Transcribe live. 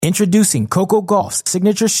Introducing Coco Gauff's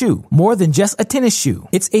signature shoe, more than just a tennis shoe.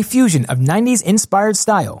 It's a fusion of 90s-inspired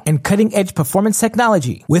style and cutting-edge performance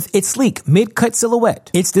technology. With its sleek mid-cut silhouette,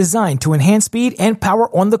 it's designed to enhance speed and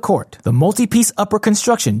power on the court. The multi-piece upper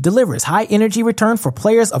construction delivers high-energy return for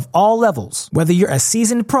players of all levels. Whether you're a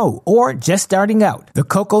seasoned pro or just starting out, the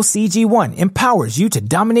Coco CG1 empowers you to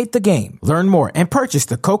dominate the game. Learn more and purchase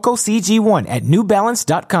the Coco CG1 at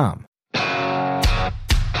newbalance.com.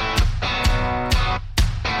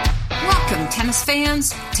 Tennis fans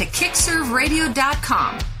to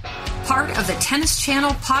kickserveradio.com, part of the Tennis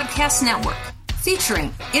Channel podcast network,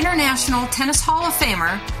 featuring International Tennis Hall of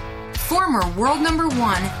Famer, former world number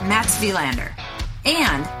one Mats Wilander,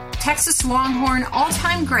 and Texas Longhorn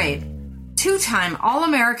all-time great, two-time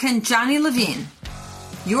All-American Johnny Levine.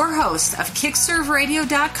 Your host of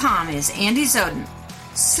kickserveradio.com is Andy Zoden.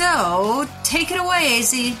 So, take it away,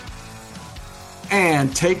 AZ.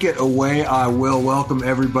 And take it away, I will. Welcome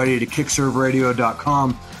everybody to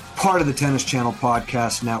kickserveradio.com, part of the Tennis Channel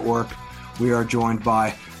podcast network. We are joined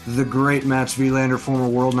by the great Mats Wilander, former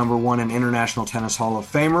world number one and International Tennis Hall of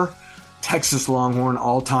Famer, Texas Longhorn,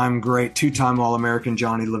 all-time great, two-time All-American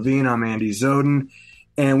Johnny Levine. I'm Andy Zoden.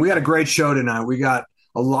 And we got a great show tonight. We got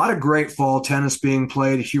a lot of great fall tennis being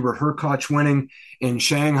played. Hubert Hurkacz winning in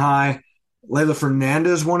Shanghai. Leyla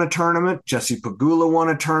Fernandez won a tournament. Jessie Pegula won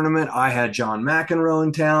a tournament. I had John McEnroe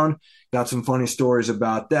in town. Got some funny stories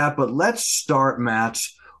about that. But let's start,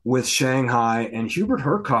 Mats, with Shanghai and Hubert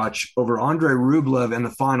Hurkacz over Andrei Rublev in the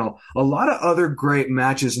final. A lot of other great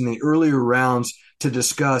matches in the earlier rounds to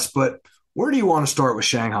discuss. But where do you want to start with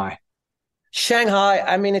Shanghai? Shanghai,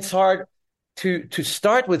 I mean, it's hard to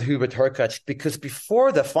start with Hubert Hurkacz because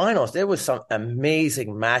before the finals, there was some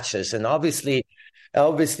amazing matches. And obviously,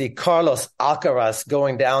 Carlos Alcaraz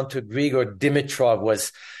going down to Grigor Dimitrov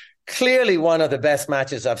was clearly one of the best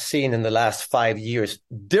matches I've seen in the last 5 years.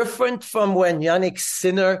 Different from when Yannick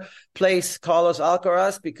Sinner plays Carlos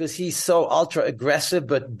Alcaraz because he's so ultra aggressive,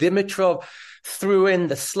 but Dimitrov threw in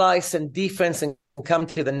the slice and defense and come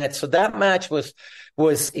to the net. So that match was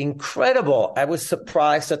incredible. I was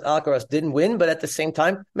surprised that Alcaraz didn't win, but at the same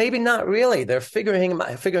time, maybe not really. They're figuring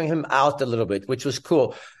him out a little bit, which was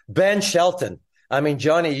cool. Ben Shelton. I mean,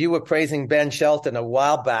 Johnny, you were praising Ben Shelton a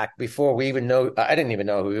while back before we even know. I didn't even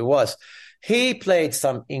know who he was. He played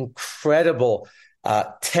some incredible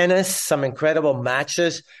tennis, some incredible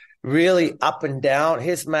matches, really up and down.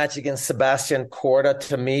 His match against Sebastian Korda,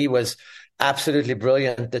 to me, was absolutely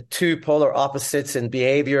brilliant. The two polar opposites in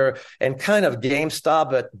behavior and kind of game style.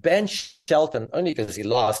 But Ben Shelton, only because he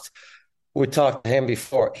lost, we talked to him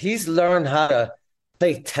before, he's learned how to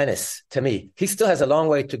play tennis. To me, he still has a long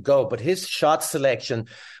way to go, but his shot selection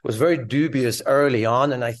was very dubious early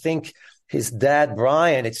on. And I think his dad,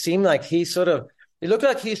 Brian, it seemed like it looked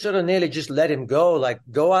like he sort of nearly just let him go, like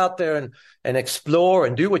go out there and explore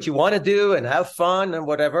and do what you want to do and have fun and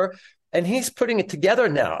whatever. And he's putting it together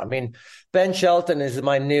now. I mean, Ben Shelton is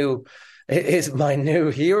my new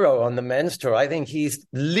hero on the men's tour. I think he's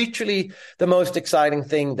literally the most exciting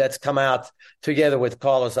thing that's come out together with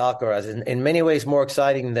Carlos Alcaraz. In many ways, more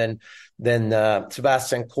exciting than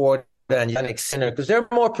Sebastian Korda and Yannick Sinner, because they're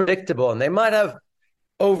more predictable and they might have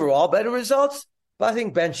overall better results. But I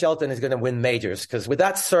think Ben Shelton is going to win majors because with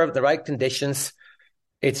that serve, the right conditions,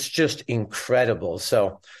 it's just incredible.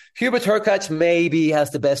 So Hubert Hurkacz maybe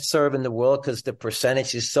has the best serve in the world because the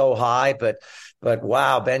percentage is so high, but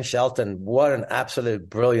wow, Ben Shelton, what an absolute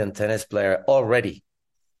brilliant tennis player already.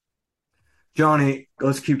 Johnny,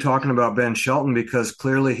 let's keep talking about Ben Shelton because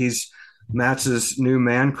clearly he's Mats's new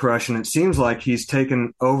man crush, and it seems like he's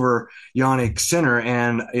taken over Yannick Sinner,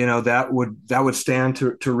 and that would stand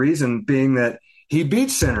to reason, being that he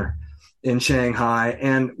beat Sinner in Shanghai,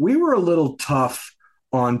 and we were a little tough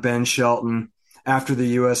on Ben Shelton after the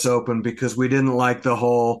U.S. Open because we didn't like the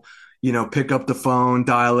whole pick up the phone,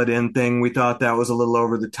 dial it in thing. We thought that was a little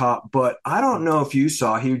over the top, but I don't know if you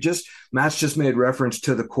saw, Mats just made reference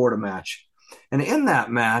to the Korda match. And in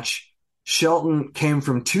that match, Shelton came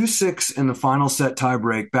from 2-6 in the final set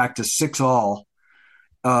tiebreak back to 6-all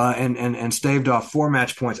and staved off 4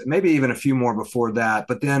 match points, maybe even a few more before that.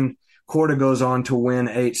 But then Korda goes on to win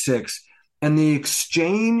 8-6. And the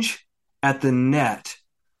exchange at the net,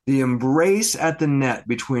 the embrace at the net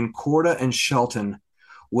between Korda and Shelton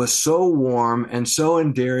was so warm and so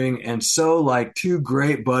endearing and so like two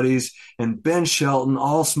great buddies, and Ben Shelton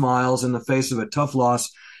all smiles in the face of a tough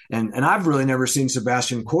loss. And I've really never seen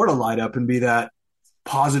Sebastian Korda light up and be that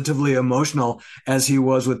positively emotional as he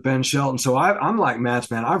was with Ben Shelton. So I'm like Mats,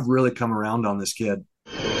 man, I've really come around on this kid.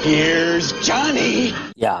 Here's Johnny.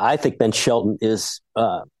 Yeah, I think Ben Shelton is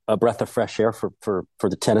a breath of fresh air for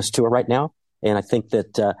the tennis tour right now. And I think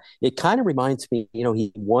that it kind of reminds me,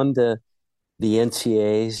 he won the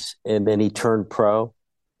NCAAs and then he turned pro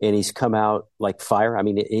and he's come out like fire. I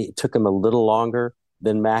mean, it took him a little longer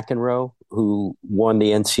than McEnroe, who won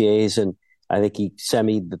the NCAAs, and I think he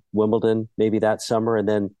semied the Wimbledon maybe that summer, and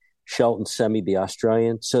then Shelton semied the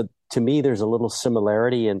Australian. So to me, there's a little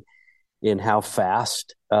similarity in how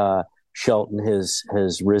fast Shelton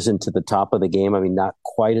has risen to the top of the game. I mean, not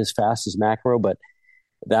quite as fast as McEnroe, but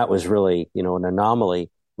that was really, an anomaly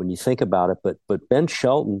when you think about it. But Ben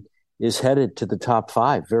Shelton is headed to the top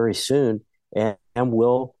 5 very soon, and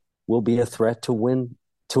will be a threat to win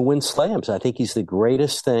slams. I think he's the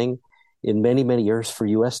greatest thing in many, many years for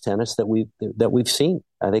U.S. tennis that we've seen.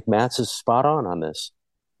 I think Matt's is spot on this.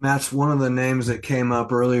 Matt's, one of the names that came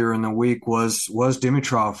up earlier in the week was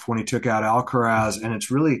Dimitrov when he took out Alcaraz, and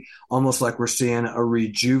it's really almost like we're seeing a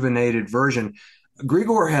rejuvenated version.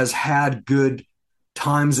 Grigor has had good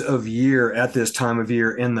times of year at this time of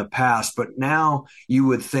year in the past, but now you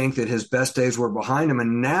would think that his best days were behind him,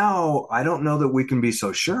 and now I don't know that we can be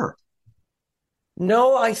so sure.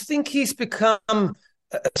 No, I think he's become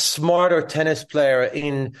a smarter tennis player.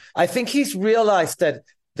 I think he's realized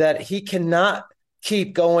that he cannot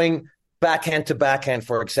keep going backhand to backhand,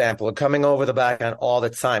 for example, or coming over the backhand all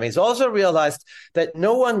the time. He's also realized that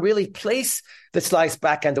no one really plays the slice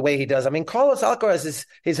backhand the way he does. I mean, Carlos Alcaraz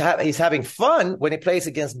he's having fun when he plays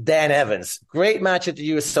against Dan Evans. Great match at the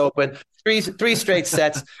U.S. Open, three straight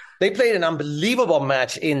sets. They played an unbelievable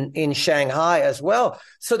match in Shanghai as well.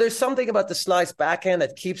 So there's something about the slice backhand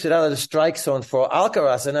that keeps it out of the strike zone for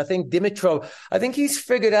Alcaraz. And I think Dimitrov, he's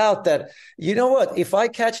figured out that, you know what, if I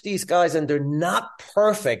catch these guys and they're not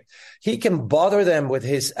perfect, he can bother them with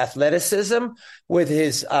his athleticism, with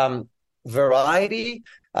his variety.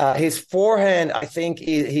 His forehand, I think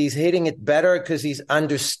he's hitting it better because he's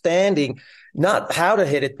understanding not how to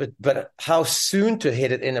hit it, but how soon to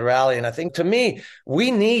hit it in a rally. And I think, to me,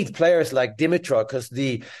 we need players like Dimitrov, because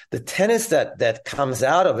the tennis that comes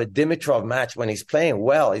out of a Dimitrov match when he's playing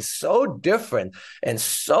well is so different and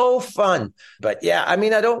so fun. But yeah, I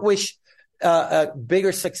mean, I don't wish a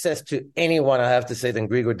bigger success to anyone, I have to say, than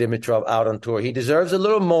Grigor Dimitrov out on tour. He deserves a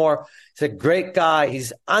little more. He's a great guy.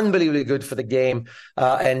 He's unbelievably good for the game.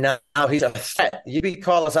 And now he's a threat. You beat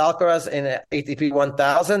Carlos Alcaraz in an ATP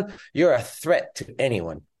 1000, you're a threat to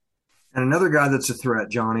anyone. And another guy that's a threat,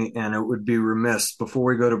 Johnny, and it would be remiss before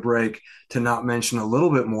we go to break to not mention a little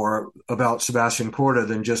bit more about Sebastian Korda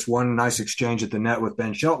than just one nice exchange at the net with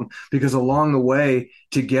Ben Shelton, because along the way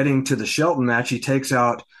to getting to the Shelton match, he takes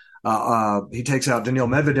out Daniil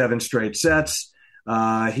Medvedev in straight sets.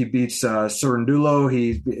 He beats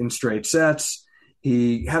Cerundolo in straight sets.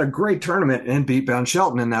 He had a great tournament and beat Ben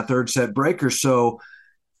Shelton in that third set breaker. So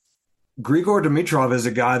Grigor Dimitrov is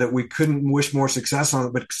a guy that we couldn't wish more success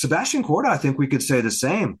on. But Sebastian Korda, I think we could say the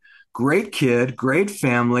same. Great kid, great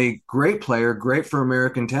family, great player, great for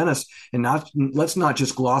American tennis. And let's not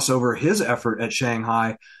just gloss over his effort at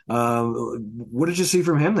Shanghai. What did you see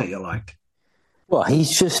from him that you liked? Well,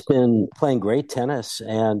 he's just been playing great tennis,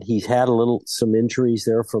 and he's had some injuries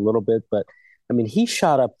there for a little bit. But, I mean, he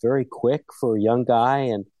shot up very quick for a young guy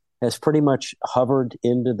and has pretty much hovered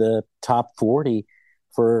into the top 40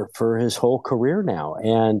 for his whole career now.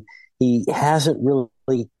 And he hasn't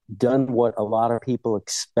really done what a lot of people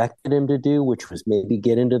expected him to do, which was maybe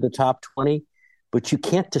get into the top 20. But you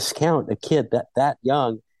can't discount a kid that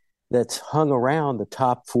young that's hung around the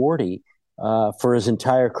top 40 for his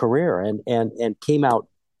entire career and came out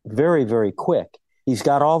very, very quick. He's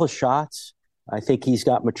got all the shots. I think he's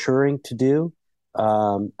got maturing to do.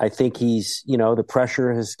 I think he's, the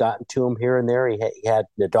pressure has gotten to him here and there. He had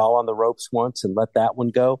Nadal on the ropes once and let that one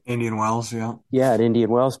go. Indian Wells, yeah. Yeah, at Indian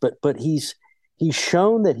Wells. But he's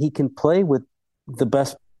shown that he can play with the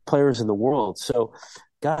best players in the world. So,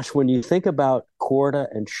 gosh, when you think about Korda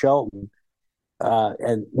and Shelton,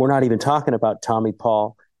 and we're not even talking about Tommy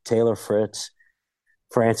Paul, Taylor Fritz,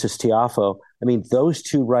 Francis Tiafoe. I mean, those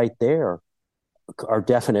two right there are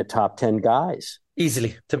definite top 10 guys.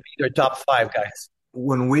 Easily. To me, they're top 5 guys.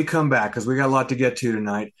 When we come back, because we got a lot to get to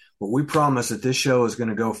tonight, but we promise that this show is going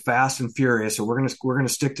to go fast and furious, so we're going to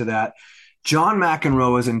stick to that. John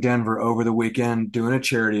McEnroe was in Denver over the weekend doing a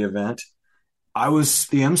charity event. I was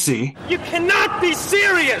the MC. You cannot be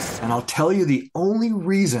serious! And I'll tell you the only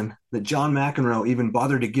reason that John McEnroe even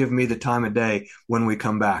bothered to give me the time of day when we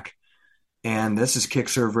come back. And this is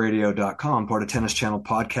kickserveradio.com, part of Tennis Channel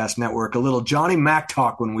Podcast Network. A little Johnny Mac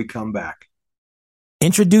talk when we come back.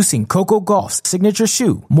 Introducing Coco Gauff's signature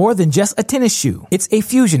shoe, more than just a tennis shoe. It's a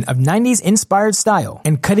fusion of 90s inspired style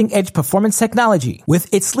and cutting edge performance technology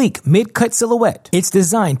with its sleek mid-cut silhouette. It's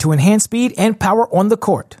designed to enhance speed and power on the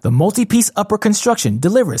court. The multi-piece upper construction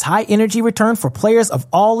delivers high energy return for players of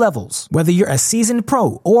all levels. Whether you're a seasoned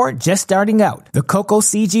pro or just starting out, the Coco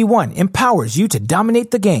CG1 empowers you to dominate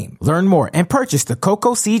the game. Learn more and purchase the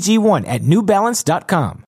Coco CG1 at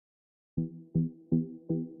newbalance.com.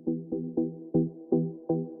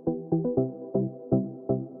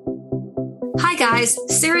 Hi guys,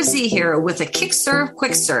 Sarah Z here with a Kick Serve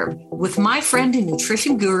Quick Serve with my friend and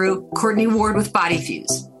nutrition guru, Courtney Ward with Body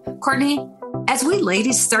Fuse. Courtney, as we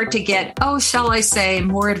ladies start to get, shall I say,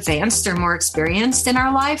 more advanced or more experienced in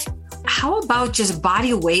our life, how about just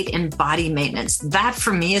body weight and body maintenance? That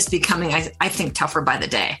for me is becoming, I think, tougher by the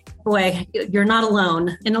day. Boy, you're not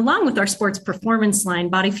alone. And along with our sports performance line,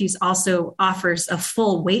 Body Fuse also offers a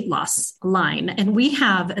full weight loss line. And we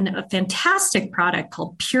have a fantastic product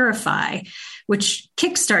called Purify, which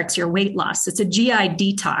kickstarts your weight loss. It's a GI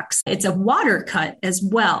detox. It's a water cut as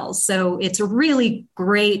well. So it's really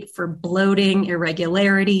great for bloating,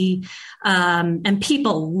 irregularity, and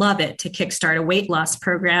people love it to kickstart a weight loss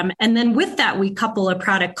program. And then with that, we couple a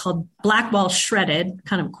product called Blackwall Shredded,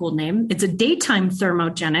 kind of a cool name. It's a daytime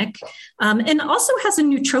thermogenic and also has a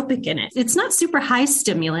nootropic in it. It's not super high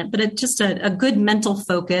stimulant, but it's just a good mental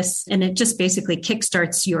focus, and it just basically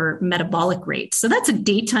kickstarts your metabolic rate. So that's a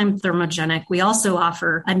daytime thermogenic. We also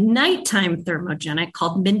offer a nighttime thermogenic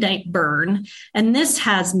called Midnight Burn, and this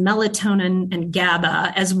has melatonin and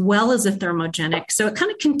GABA as well as a thermogenic. So it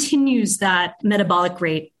kind of continues that metabolic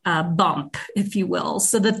rate bump, if you will.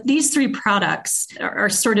 So these three products are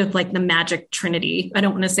sort of like the magic trinity. I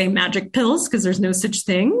don't want to say magic pills because there's no such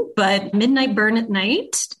thing, but Midnight Burn at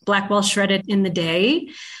night, Blackwall Shredded in the day,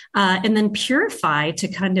 and then Purify to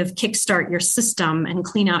kind of kickstart your system and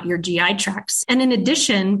clean out your GI tracts. And in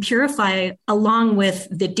addition, Purify, along with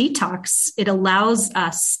the detox, it allows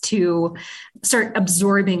us to start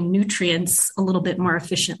absorbing nutrients a little bit more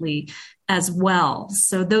efficiently as well.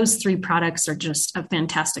 So those three products are just a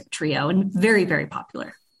fantastic trio and very, very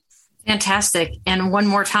popular. Fantastic. And one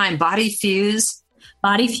more time, Body Fuse.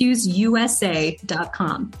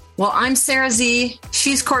 BodyFuseUSA.com. Well, I'm Sarah Z.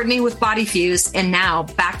 She's Courtney with Body Fuse. And now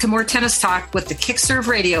back to more tennis talk with the Kick Serve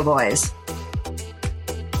Radio Boys.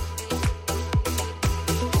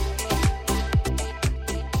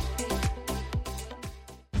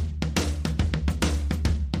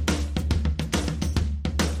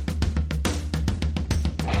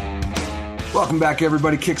 Welcome back,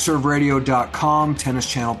 everybody. KickServeRadio.com, Tennis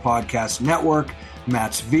Channel Podcast Network.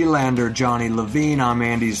 Mats Wilander, Johnny Levine. I'm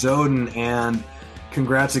Andy Zoden, and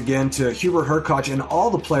congrats again to Hubert Hurkacz and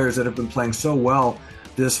all the players that have been playing so well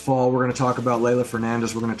this fall. We're going to talk about Leyla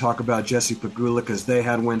Fernandez. We're going to talk about Jessie Pegula because they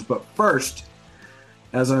had wins. But first,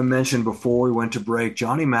 as I mentioned before we went to break,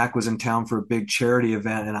 Johnny Mac was in town for a big charity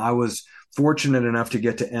event, and I was fortunate enough to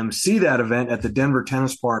get to MC that event at the Denver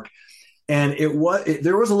Tennis Park. And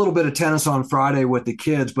there was a little bit of tennis on Friday with the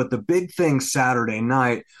kids, but the big thing Saturday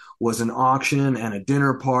night was an auction and a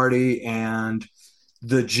dinner party and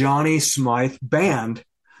the Johnny Smythe band.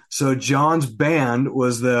 So John's band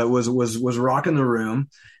was rocking the room,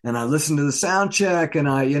 and I listened to the sound check, and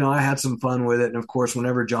I had some fun with it. And of course,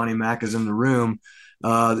 whenever Johnny Mac is in the room,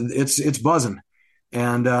 it's buzzing.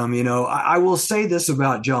 And I will say this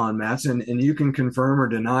about John, Mats, and you can confirm or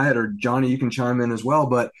deny it, or Johnny, you can chime in as well,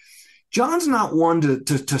 but John's not one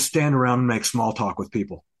to stand around and make small talk with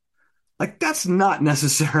people. Like, that's not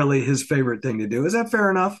necessarily his favorite thing to do. Is that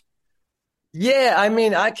fair enough? Yeah, I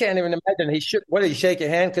mean, I can't even imagine. What did he shake your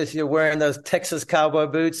hand because you're wearing those Texas cowboy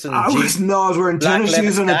boots? And I was wearing tennis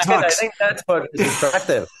shoes and a tux. I think that's what is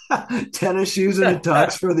attractive. Tennis shoes and a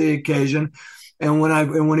tux for the occasion. And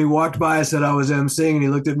when he walked by, I said I was emceeing, and he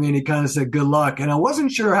looked at me and he kind of said, "Good luck." And I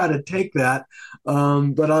wasn't sure how to take that,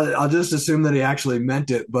 but I'll just assume that he actually meant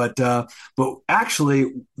it. But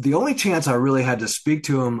actually, the only chance I really had to speak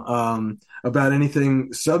to him about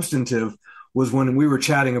anything substantive was when we were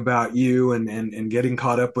chatting about you and getting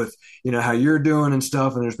caught up with, how you're doing and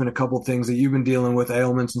stuff. And there's been a couple of things that you've been dealing with,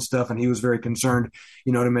 ailments and stuff. And he was very concerned,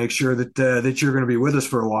 to make sure that you're going to be with us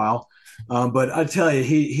for a while. But I tell you,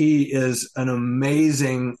 he is an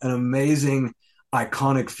amazing,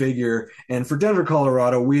 iconic figure. And for Denver,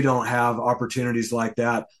 Colorado, we don't have opportunities like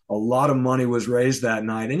that. A lot of money was raised that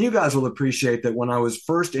night. And you guys will appreciate that when I was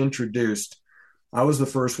first introduced, I was the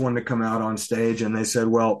first one to come out on stage, and they said,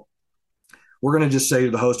 well, we're going to just say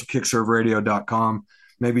to the host of KickServeRadio.com,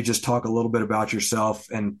 maybe just talk a little bit about yourself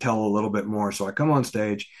and tell a little bit more. So I come on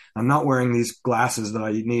stage. I'm not wearing these glasses that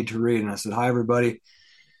I need to read. And I said, hi, everybody.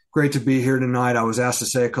 Great to be here tonight. I was asked to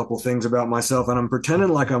say a couple things about myself, and I'm pretending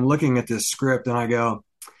like I'm looking at this script, and I go,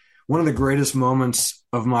 one of the greatest moments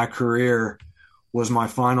of my career was my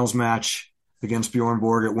finals match against Bjorn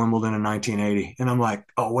Borg at Wimbledon in 1980. And I'm like,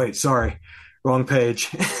 oh, wait, sorry, wrong page.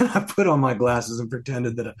 And I put on my glasses and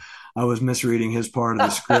pretended that I was misreading his part of the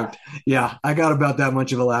script. Yeah, I got about that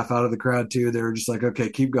much of a laugh out of the crowd, too. They were just like, okay,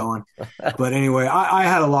 keep going. But anyway, I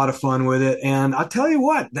had a lot of fun with it. And I'll tell you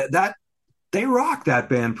what, that they rock that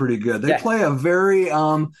band pretty good. They play a very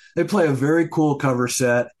cool cover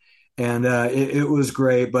set. And it was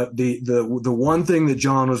great. But the one thing that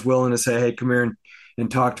John was willing to say, hey, come here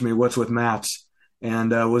and talk to me, what's with Mats?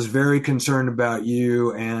 And was very concerned about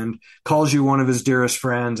you and calls you one of his dearest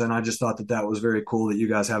friends. And I just thought that was very cool that you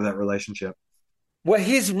guys have that relationship. Well,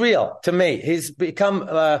 he's real to me. He's become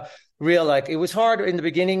real. Like, it was hard in the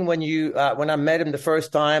beginning when I met him the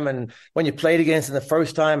first time and when you played against him the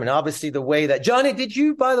first time. And obviously the way that Johnny, did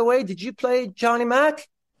you play Johnny Mac?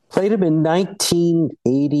 Played him in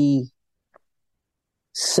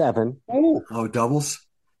 1987. Oh, doubles?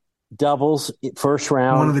 Doubles, first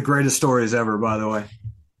round. One of the greatest stories ever, by the way.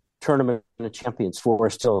 Tournament of Champions for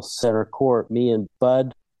still center court. Me and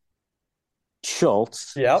Bud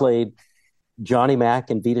Schultz played Johnny Mac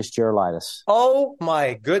and Vitas Gerulaitis. Oh,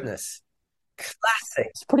 my goodness. Classic.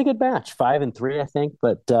 It's a pretty good match. 5-3, I think.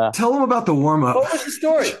 But tell them about the warm-up. What was the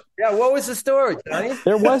story? Yeah, what was the story, Johnny?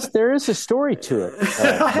 There is a story to it,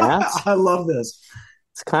 Matt. I love this.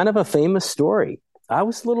 It's kind of a famous story. I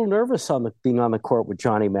was a little nervous being on the court with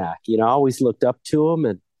Johnny Mac. You know, I always looked up to him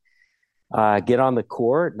and get on the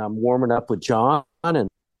court, and I'm warming up with John. And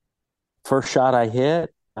first shot I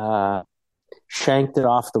hit, shanked it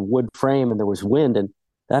off the wood frame, and there was wind, and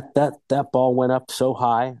that ball went up so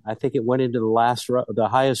high. I think it went into the last row, the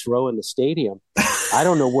highest row in the stadium. I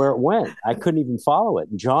don't know where it went. I couldn't even follow it.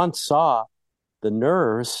 And John saw the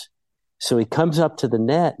nerves. So he comes up to the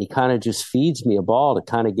net and he kind of just feeds me a ball to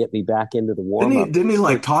kind of get me back into the warm-up. Didn't he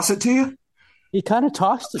like toss it to you? He kind of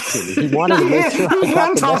tossed it to me. He wanted to make sure he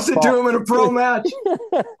hadn't tossed it to him in a pro match.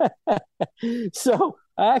 So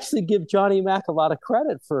I actually give Johnny Mac a lot of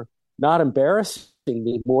credit for not embarrassing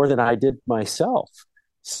me more than I did myself.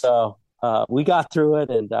 So we got through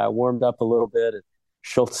it, and I warmed up a little bit. And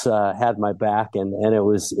Schultz had my back, and it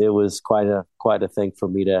was quite a thing for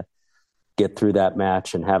me to get through that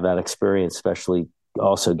match and have that experience, especially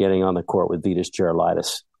also getting on the court with Vitas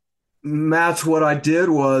Gerulaitis. Matt, what I did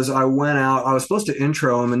was I went out. I was supposed to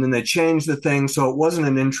intro him, and then they changed the thing, so it wasn't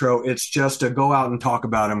an intro. It's just a go out and talk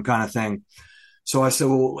about him kind of thing. So I said,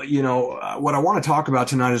 well, you know, what I want to talk about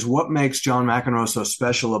tonight is what makes John McEnroe so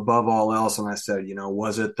special above all else. And I said, you know,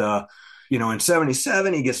 was it in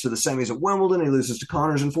 77, he gets to the semis at Wimbledon, he loses to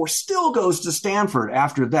Connors in 4, still goes to Stanford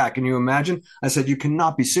after that. Can you imagine? I said, you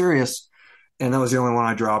cannot be serious. And that was the only one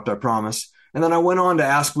I dropped, I promise. And then I went on to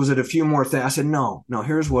ask, was it a few more things? I said, no,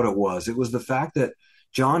 here's what it was. It was the fact that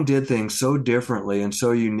John did things so differently and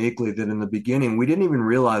so uniquely that in the beginning, we didn't even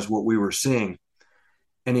realize what we were seeing.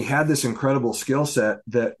 And he had this incredible skill set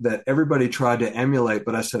that everybody tried to emulate.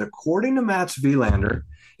 But I said, according to Mats Wilander,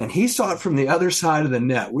 and he saw it from the other side of the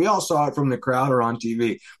net. We all saw it from the crowd or on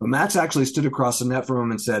TV. But Mats actually stood across the net from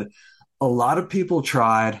him and said, a lot of people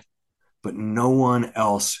tried, but no one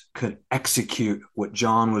else could execute what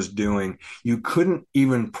John was doing. You couldn't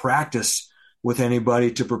even practice with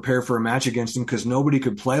anybody to prepare for a match against him because nobody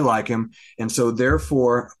could play like him. And so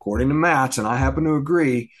therefore, according to Mats, and I happen to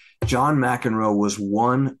agree, John McEnroe was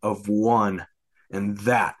one of one. And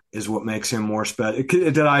that is what makes him more special.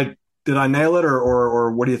 Did I nail it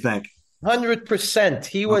or what do you think? 100%.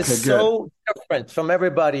 He was so different from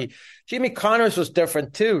everybody. Jimmy Connors was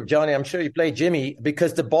different too. Johnny, I'm sure you played Jimmy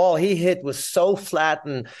because the ball he hit was so flat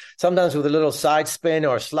and sometimes with a little side spin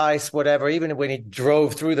or slice, whatever. Even when he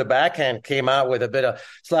drove through the backhand, came out with a bit of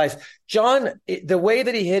slice. John, the way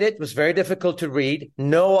that he hit it was very difficult to read.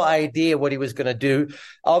 No idea what he was going to do.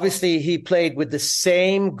 Obviously, he played with the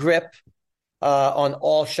same grip on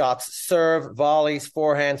all shots, serve, volleys,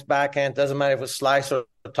 forehands, backhand, doesn't matter if it was slice or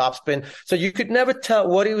topspin. So you could never tell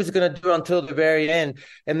what he was going to do until the very end.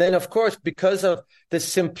 And then, of course, because of the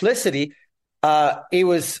simplicity, it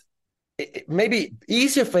was maybe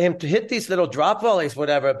easier for him to hit these little drop volleys,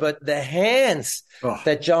 whatever. But the hands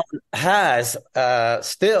that John has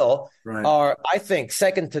still are, I think,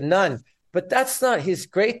 second to none. But that's not his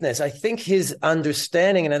greatness. I think his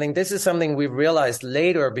understanding, and I think this is something we realized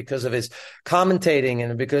later because of his commentating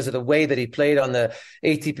and because of the way that he played on the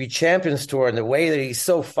ATP Champions Tour and the way that he's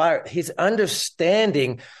so fired, his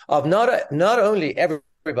understanding of not only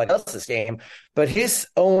everybody else's game, but his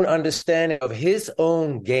own understanding of his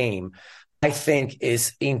own game I think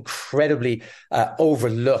is incredibly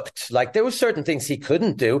overlooked. Like there were certain things he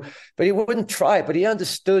couldn't do, but he wouldn't try it. But he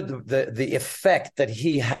understood the effect that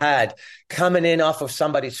he had coming in off of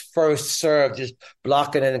somebody's first serve, just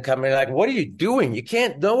blocking it and coming in. Like, what are you doing? You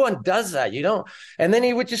can't, no one does that. You don't. And then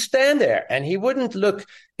he would just stand there and he wouldn't look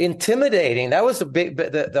intimidating. That was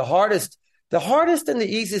the hardest. The hardest and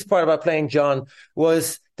the easiest part about playing John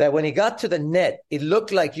was that when he got to the net, it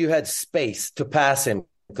looked like you had space to pass him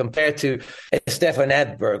compared to Stefan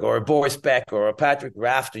Edberg or a Boris Beck or a Patrick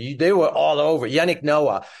Rafter. They were all over. Yannick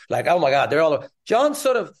Noah, like, oh my God, they're all over. John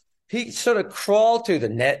he sort of crawled to the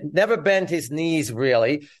net, never bent his knees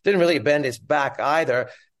really, didn't really bend his back either.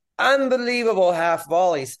 Unbelievable half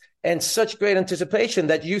volleys and such great anticipation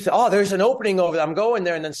that you thought, oh, there's an opening over there. I'm going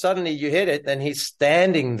there. And then suddenly you hit it and he's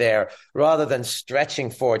standing there rather than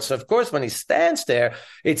stretching for it. So, of course, when he stands there,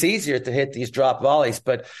 it's easier to hit these drop volleys.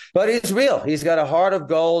 But he's real. He's got a heart of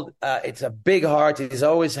gold. It's a big heart. He's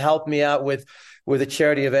always helped me out with a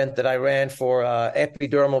charity event that I ran for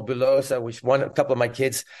epidermal bullosa, which a couple of my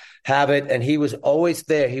kids have it. And he was always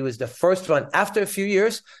there. He was the first one. After a few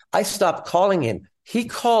years, I stopped calling him. He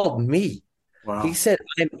called me. Wow. He said,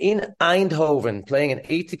 I'm in Eindhoven playing an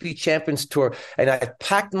ATP Champions Tour, and I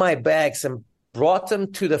packed my bags and brought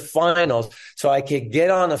them to the finals so I could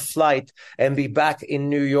get on a flight and be back in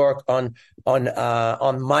New York on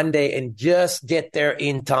Monday and just get there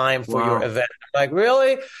in time for your event. I'm like,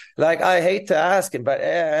 really? Like, I hate to ask him, but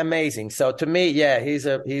amazing. So to me, yeah, he's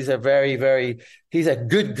a very, very, he's a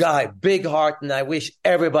good guy, big heart. And I wish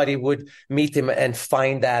everybody would meet him and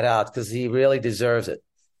find that out because he really deserves it.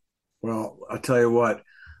 Well, I'll tell you what,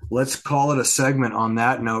 let's call it a segment on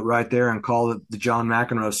that note right there and call it the John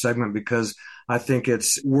McEnroe segment because I think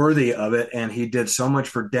it's worthy of it. And he did so much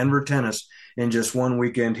for Denver tennis in just one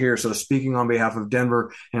weekend here. So speaking on behalf of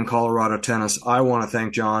Denver and Colorado tennis, I want to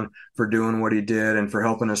thank John for doing what he did and for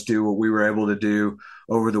helping us do what we were able to do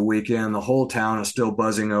over the weekend. The whole town is still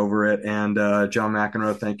buzzing over it. And John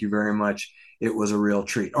McEnroe, thank you very much. It was a real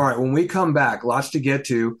treat. All right, when we come back, lots to get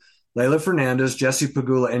to. Leyla Fernandez, Jessie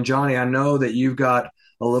Pegula, and Johnny, I know that you've got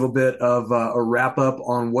a little bit of a wrap-up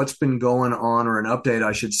on what's been going on, or an update,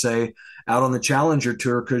 I should say, out on the Challenger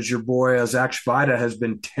Tour, because your boy Zach Svajda has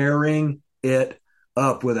been tearing it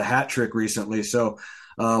up with a hat trick recently. So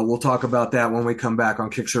we'll talk about that when we come back on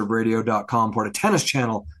kickserveradio.com, part of Tennis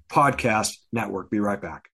Channel Podcast Network. Be right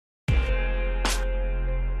back.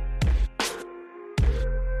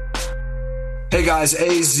 Hey guys,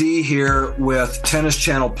 AZ here with Tennis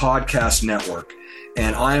Channel Podcast Network,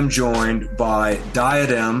 and I am joined by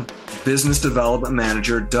Diadem Business Development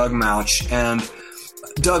Manager Doug Mouch. And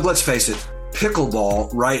Doug, let's face it,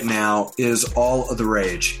 pickleball right now is all of the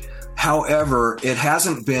rage. However, it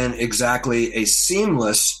hasn't been exactly a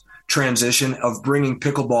seamless transition of bringing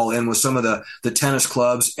pickleball in with some of the tennis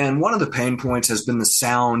clubs, and one of the pain points has been the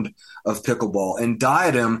sound of pickleball. And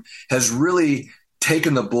Diadem has really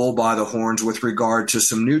taken the bull by the horns with regard to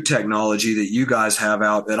some new technology that you guys have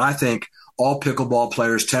out that I think all pickleball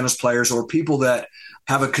players, tennis players, or people that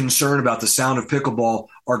have a concern about the sound of pickleball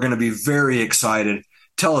are going to be very excited.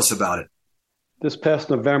 Tell us about it. This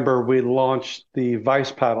past November, we launched the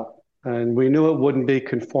Vice Paddle, and we knew it wouldn't be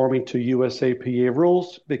conforming to USAPA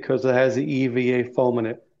rules because it has the EVA foam in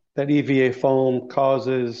it. That EVA foam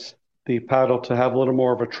causes the paddle to have a little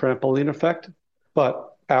more of a trampoline effect,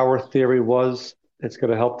 but our theory was it's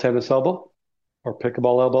going to help tennis elbow or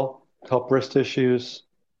pickleball elbow, help wrist issues.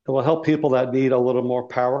 It will help people that need a little more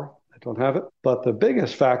power that don't have it. But the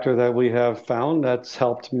biggest factor that we have found that's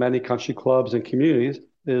helped many country clubs and communities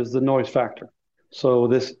is the noise factor. So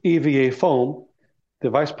this EVA foam,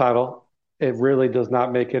 the Vice Paddle, it really does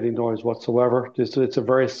not make any noise whatsoever. It's a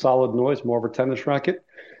very solid noise, more of a tennis racket.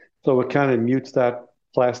 So it kind of mutes that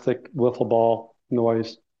plastic wiffle ball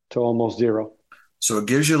noise to almost zero. So it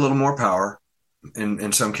gives you a little more power.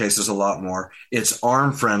 In some cases, a lot more. It's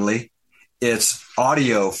arm friendly. It's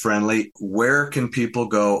audio friendly. Where can people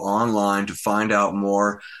go online to find out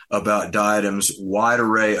more about Diadem's wide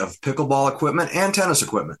array of pickleball equipment and tennis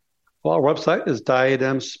equipment? Well, our website is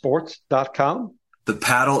diademsports.com. The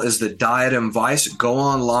paddle is the Diadem Vice. Go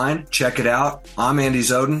online, check it out. I'm Andy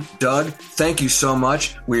Zoden. Doug, thank you so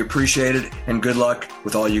much. We appreciate it, and good luck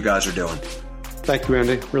with all you guys are doing. Thank you,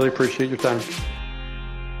 Andy. Really appreciate your time.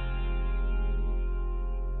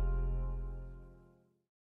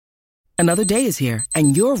 Another day is here,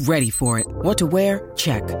 and you're ready for it. What to wear?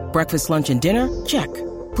 Check. Breakfast, lunch, and dinner? Check.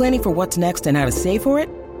 Planning for what's next and how to save for it?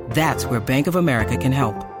 That's where Bank of America can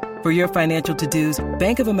help. For your financial to-dos,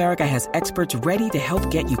 Bank of America has experts ready to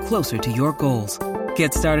help get you closer to your goals.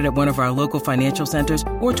 Get started at one of our local financial centers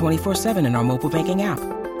or 24/7 in our mobile banking app.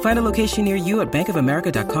 Find a location near you at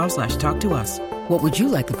bankofamerica.com/talktous. What would you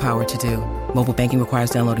like the power to do? Mobile banking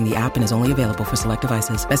requires downloading the app and is only available for select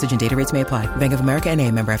devices. Message and data rates may apply. Bank of America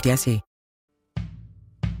N.A., member FDIC.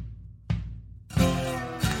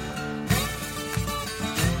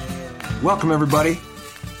 Welcome, everybody.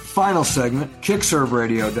 Final segment,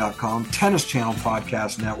 kickserveradio.com, Tennis Channel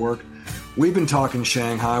Podcast Network. We've been talking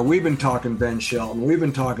Shanghai. We've been talking Ben Shelton. We've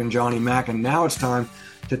been talking Johnny Mac. And now it's time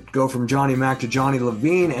to go from Johnny Mac to Johnny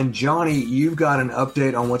Levine. And Johnny, you've got an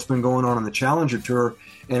update on what's been going on the Challenger Tour.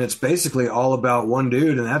 And it's basically all about one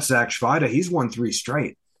dude, and that's Zach Svajda. He's won 3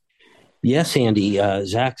 straight. Yes, Andy.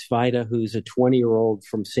 Zach Svajda, who's a 20-year-old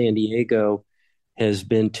from San Diego, has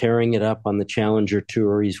been tearing it up on the Challenger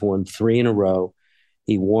Tour. He's won 3 in a row.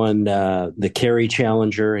 He won the Kerry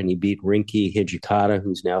Challenger, and he beat Rinky Hijikata,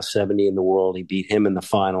 who's now 70 in the world. He beat him in the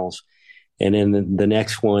finals. And then the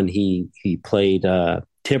next one, he played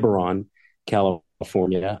Tiburon,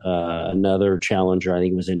 California, another challenger. I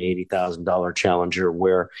think it was an $80,000 challenger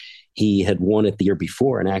where he had won it the year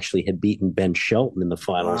before and actually had beaten Ben Shelton in the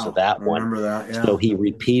finals of that one. Remember that, yeah. So he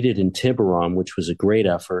repeated in Tiburon, which was a great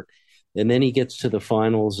effort. And then he gets to the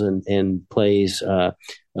finals and plays an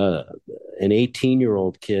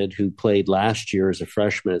 18-year-old kid who played last year as a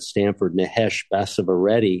freshman at Stanford, Mahesh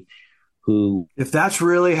Basavareddy, who... If that's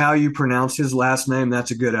really how you pronounce his last name,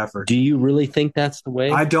 that's a good effort. Do you really think that's the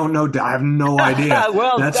way? I don't know. I have no idea.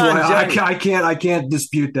 Well that's done, why Johnny. I can't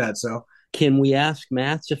dispute that. So can we ask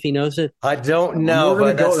Mats if he knows it? I don't know.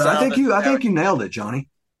 But I think you nailed it, Johnny.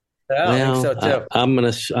 Yeah, well, I think so too.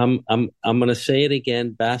 I'm gonna say it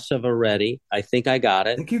again. Basavareddy. I think I got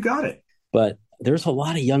it. I think you got it. But there's a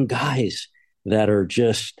lot of young guys that are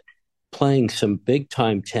just playing some big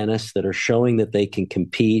time tennis that are showing that they can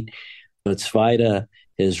compete. But Svajda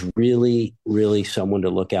is really, really someone to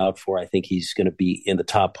look out for. I think he's going to be in the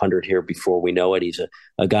top 100 here before we know it. He's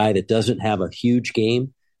a guy that doesn't have a huge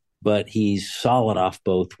game, but he's solid off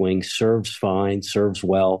both wings, serves fine, serves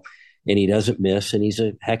well, and he doesn't miss, and he's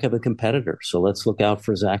a heck of a competitor. So let's look out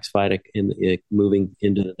for Zach Svajda moving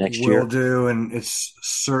into the next year. Will do, and it's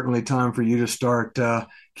certainly time for you to start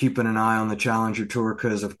keeping an eye on the Challenger Tour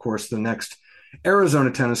because, of course, the next Arizona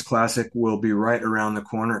Tennis Classic will be right around the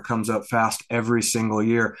corner. It comes up fast every single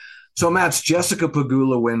year. So, Mats, Jessica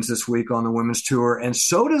Pegula wins this week on the Women's Tour, and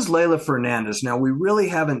so does Leyla Fernandez. Now, we really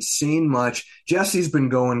haven't seen much. Jessie's been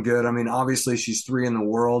going good. I mean, obviously, she's 3 in the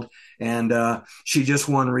world, and she just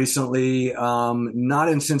won recently, not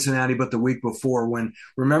in Cincinnati, but the week before.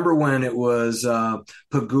 Remember when it was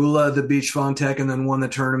Pegula that beat Swiatek and then won the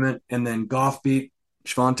tournament, and then Goff beat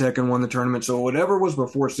Swiatek and won the tournament. So whatever was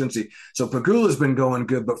before Cincy. So Pegula's been going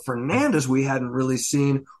good, but Fernandez we hadn't really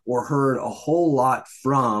seen or heard a whole lot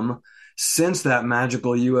from since that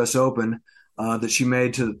magical U.S. Open that she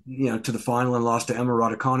made to the final and lost to Emma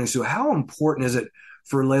Raducanu. So how important is it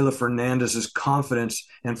for Leyla Fernandez's confidence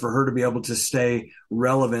and for her to be able to stay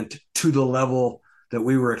relevant to the level that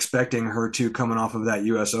we were expecting her to coming off of that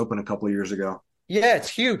U.S. Open a couple of years ago? Yeah, it's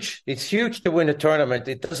huge. It's huge to win a tournament.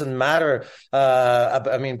 It doesn't matter.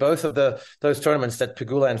 I mean, both of those tournaments that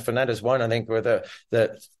Pegula and Fernandez won, I think, were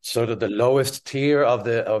the sort of the lowest tier of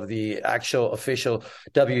the actual official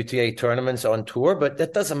WTA tournaments on tour. But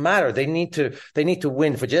that doesn't matter. They need to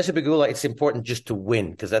win. For Jessie Pegula, it's important just to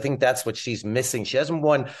win because I think that's what she's missing. She hasn't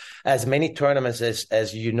won as many tournaments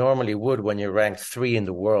as you normally would when you're ranked 3 in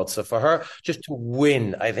the world. So for her, just to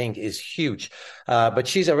win, I think, is huge. But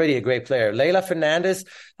she's already a great player. Leyla Fernandez,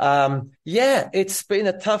 it's been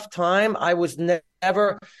a tough time. I was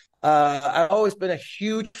never I've always been a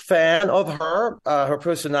huge fan of her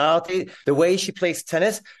personality, the way she plays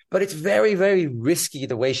tennis, but it's very, very risky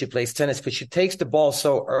the way she plays tennis because she takes the ball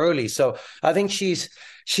so early. So I think she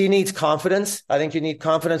needs confidence. I think you need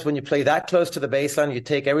confidence when you play that close to the baseline. You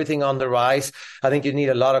take everything on the rise. I think you need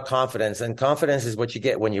a lot of confidence, and confidence is what you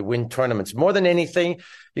get when you win tournaments. More than anything,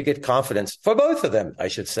 you get confidence for both of them, I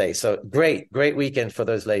should say. So great weekend for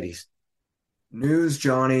those ladies. News,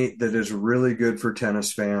 Johnny, that is really good for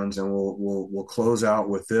tennis fans, and we'll close out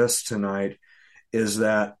with this tonight, is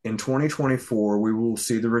that in 2024, we will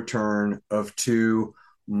see the return of 2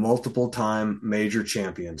 multiple-time major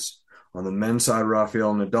champions. On the men's side,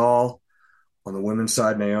 Rafael Nadal. On the women's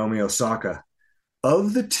side, Naomi Osaka.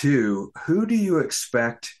 Of the 2, who do you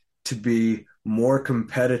expect to be more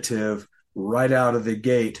competitive right out of the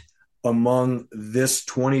gate among this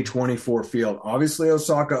 2024 field? Obviously,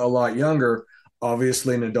 Osaka a lot younger.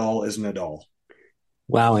 Obviously, Nadal is Nadal.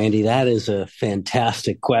 Wow, Andy, that is a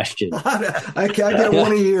fantastic question. I get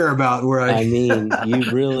one a year about where I mean,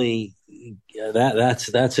 you really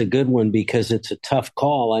that's a good one because it's a tough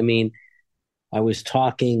call. I mean, I was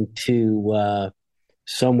talking to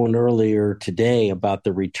someone earlier today about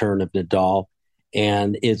the return of Nadal,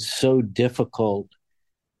 and it's so difficult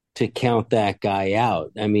to count that guy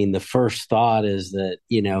out. I mean, the first thought is that,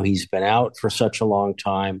 he's been out for such a long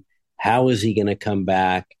time. How is he going to come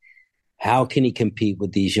back? How can he compete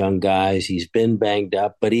with these young guys? He's been banged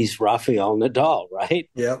up, but he's Rafael Nadal, right?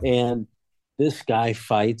 Yeah. And this guy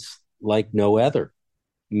fights like no other.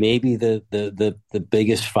 Maybe the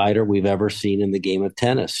biggest fighter we've ever seen in the game of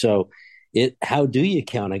tennis. So how do you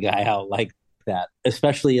count a guy out like that,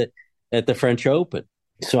 especially at the French Open?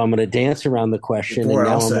 So I'm going to dance around the question, and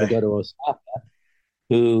now I'm going to go to Osaka,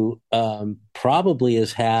 who probably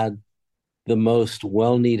has had the most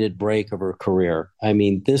well-needed break of her career. I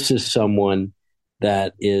mean, this is someone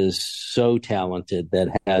that is so talented, that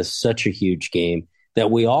has such a huge game, that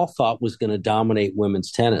we all thought was going to dominate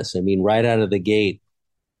women's tennis. I mean, right out of the gate,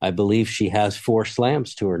 I believe she has 4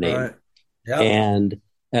 slams to her name, right. Yeah. And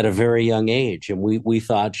at a very young age. And we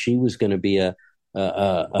thought she was going to be a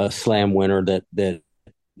slam winner that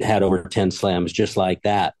had over 10 slams just like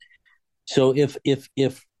that. So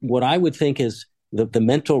if what I would think is the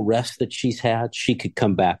mental rest that she's had, she could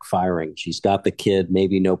come back firing. She's got the kid,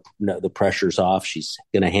 maybe no the pressure's off. She's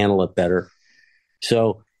going to handle it better.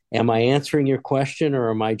 So am I answering your question, or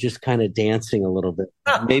am I just kind of dancing a little bit?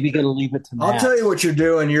 Maybe going to leave it to Matt. I'll tell you what you're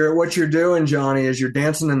doing. What you're doing, Johnny, is you're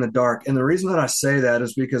dancing in the dark. And the reason that I say that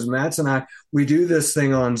is because Matt's and I, we do this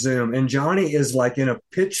thing on Zoom, and Johnny is like in a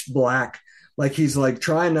pitch black. Like he's like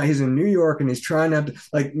he's in New York and he's trying not to,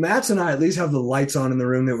 like Matt's and I at least have the lights on in the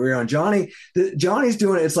room that we're on. Johnny's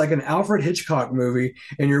doing it. It's like an Alfred Hitchcock movie,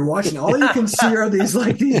 and you're watching, all you can see are these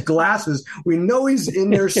glasses. We know he's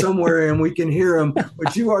in there somewhere and we can hear him,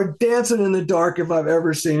 but you are dancing in the dark if I've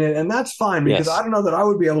ever seen it. And that's fine, because I don't know that I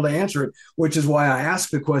would be able to answer it, which is why I ask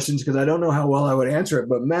the questions, because I don't know how well I would answer it.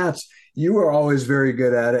 But Matt's, you are always very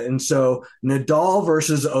good at it. And so Nadal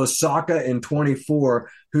versus Osaka in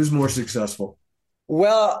 24, who's more successful?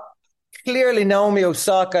 Well, clearly Naomi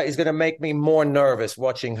Osaka is going to make me more nervous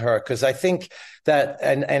watching her, because I think that,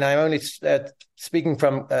 and I'm only speaking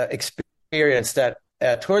from experience, that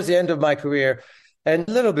towards the end of my career, and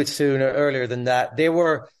a little bit earlier than that, there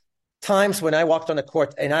were times when I walked on the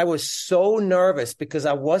court and I was so nervous because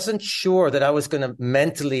I wasn't sure that I was going to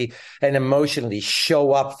mentally and emotionally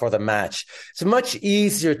show up for the match. It's much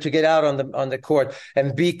easier to get out on the court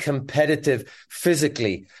and be competitive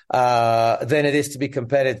physically than it is to be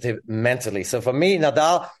competitive mentally. So for me,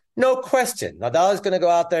 Nadal, no question. Nadal is going to go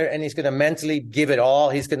out there and he's going to mentally give it all.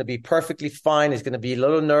 He's going to be perfectly fine. He's going to be a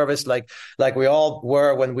little nervous, like we all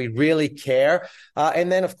were when we really care.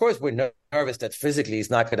 And then, of course, we're nervous that physically he's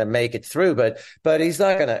not going to make it through, but he's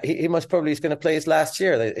not going to. He most probably is going to play his last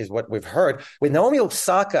year, is what we've heard. With Naomi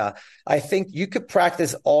Osaka, I think you could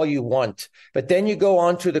practice all you want, but then you go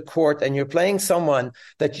onto the court and you're playing someone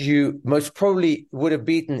that you most probably would have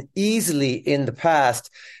beaten easily in the past,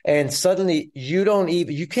 and suddenly you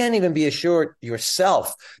can't even be assured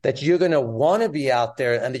yourself that you're going to want to be out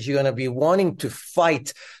there and that you're going to be wanting to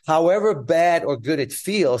fight, however bad or good it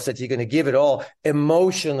feels, that you're going to give it all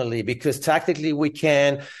emotionally, because tactically we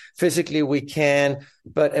can, physically we can,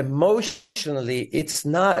 but emotionally it's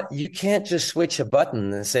not. You can't just switch a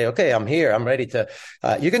button and say, okay, I'm here, I'm ready to.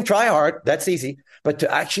 You can try hard, that's easy, but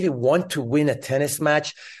to actually want to win a tennis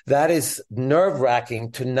match, that is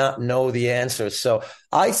nerve-wracking to not know the answers. So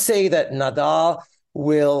I say that Nadal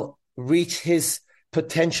will reach his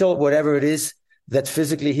potential, whatever it is that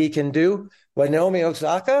physically he can do. When Naomi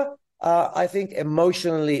Osaka, I think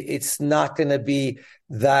emotionally it's not going to be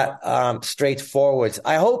that straightforward.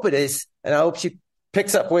 I hope it is, and I hope she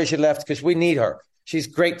picks up where she left, because we need her. She's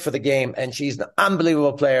great for the game, and she's an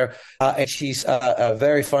unbelievable player, and she's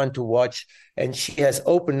very fun to watch. And she has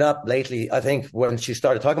opened up lately. I think when she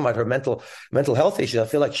started talking about her mental health issues, I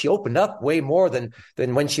feel like she opened up way more than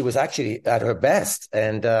when she was actually at her best.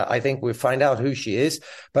 And I think we find out who she is.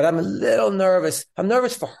 But I'm a little nervous. I'm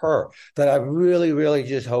nervous for her, that I really, really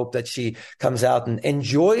just hope that she comes out and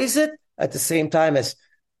enjoys it at the same time as,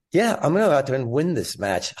 yeah, I'm going to go out there and win this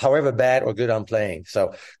match, however bad or good I'm playing.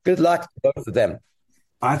 So good luck to both of them.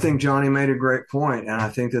 I think Johnny made a great point, and I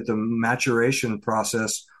think that the maturation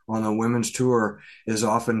process on the women's tour is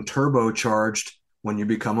often turbocharged when you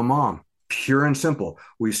become a mom. Pure and simple.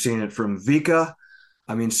 We've seen it from Vika.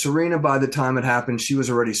 I mean, Serena, by the time it happened, she was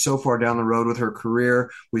already so far down the road with her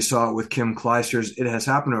career. We saw it with Kim Clijsters. It has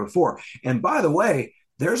happened before. And by the way,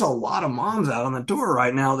 there's a lot of moms out on the tour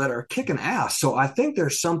right now that are kicking ass. So I think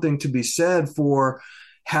there's something to be said for,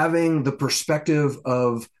 having the perspective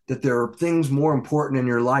of that there are things more important in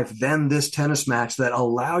your life than this tennis match that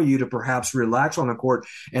allow you to perhaps relax on the court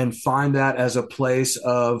and find that as a place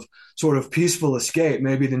of sort of peaceful escape,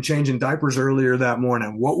 maybe than changing diapers earlier that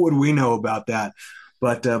morning. What would we know about that?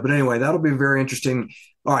 But anyway, that'll be very interesting.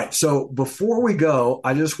 All right. So before we go,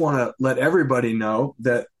 I just want to let everybody know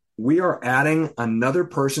that we are adding another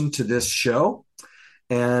person to this show,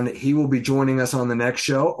 and he will be joining us on the next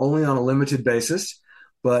show, only on a limited basis.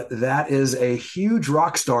 But that is a huge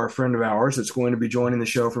rock star friend of ours that's going to be joining the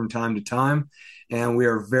show from time to time. And we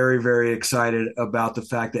are very, very excited about the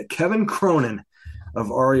fact that Kevin Cronin of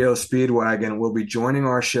REO Speedwagon will be joining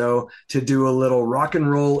our show to do a little rock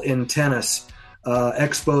and roll in tennis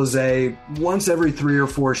expose. Once every 3 or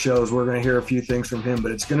 4 shows, we're going to hear a few things from him,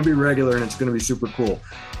 but it's going to be regular and it's going to be super cool.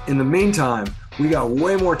 In the meantime, we got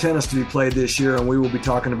way more tennis to be played this year, and we will be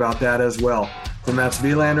talking about that as well. For Mats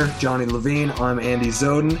Wielander, Johnny Levine, I'm Andy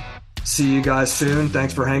Zoden. See you guys soon.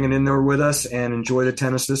 Thanks for hanging in there with us, and enjoy the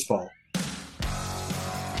tennis this fall.